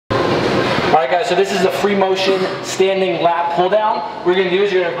Alright guys, so this is a free motion standing lat pull down. What you're going to do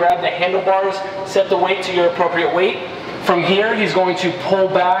is you're going to grab the handlebars, set the weight to your appropriate weight. From here, he's going to pull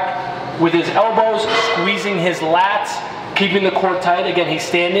back with his elbows, squeezing his lats, keeping the core tight. Again, he's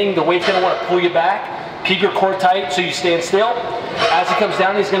standing. The weight's going to want to pull you back. Keep your core tight so you stand still. As he comes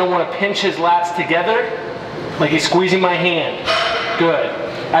down, he's going to want to pinch his lats together like he's squeezing my hand. Good.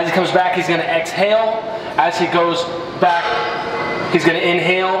 As he comes back, he's going to exhale. As he goes back, he's going to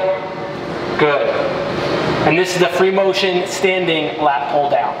inhale. Good. And this is the free motion standing lat pull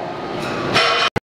down.